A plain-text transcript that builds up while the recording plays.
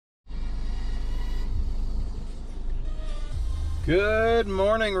Good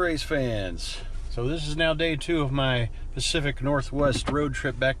morning, race fans. So this is now day 2 of my Pacific Northwest road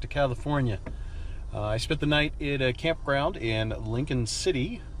trip back to California. I spent the night at a campground in Lincoln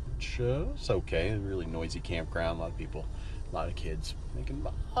City, which is okay. A really noisy campground. A lot of people, a lot of kids making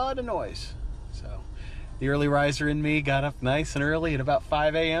a lot of noise. So the early riser in me got up nice and early at about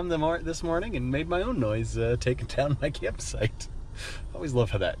 5 a.m. this morning and made my own noise taking down my campsite. I always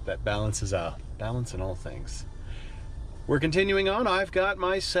love how that balances out. Balance in all things. We're continuing on. I've got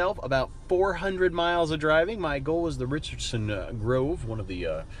myself about 400 miles of driving. My goal is the Richardson Grove, one of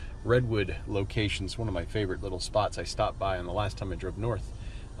the redwood locations, one of my favorite little spots I stopped by on the last time I drove north.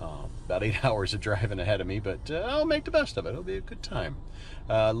 About 8 hours of driving ahead of me, but I'll make the best of it. It'll be a good time.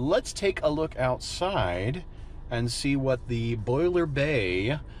 Let's take a look outside and see what the Boiler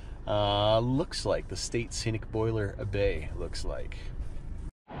Bay looks like. The State Scenic Boiler Bay looks like.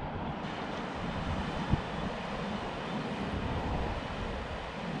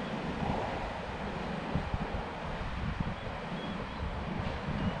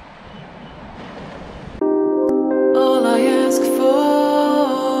 All I ask for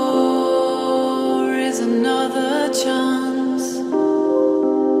is another chance.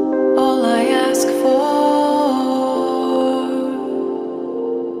 All I ask for,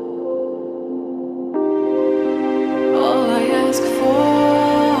 all I ask for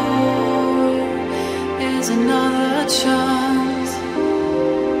is another chance.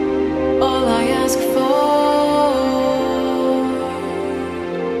 All I ask for.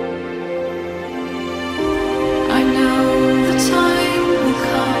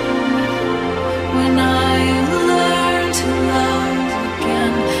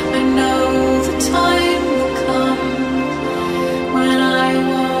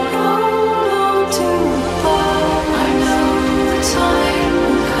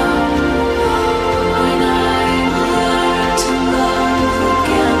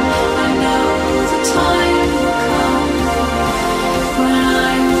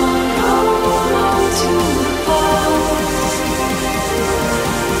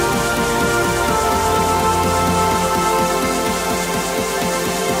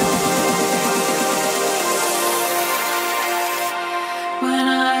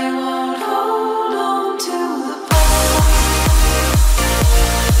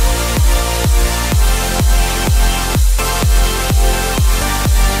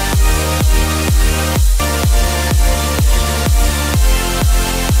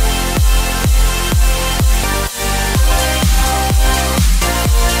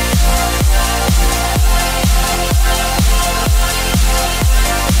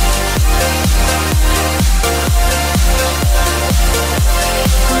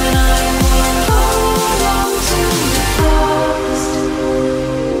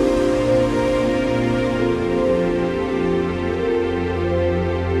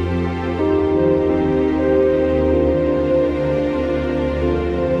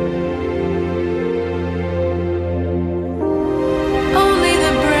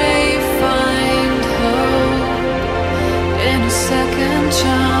 Second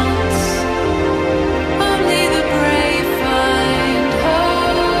chance.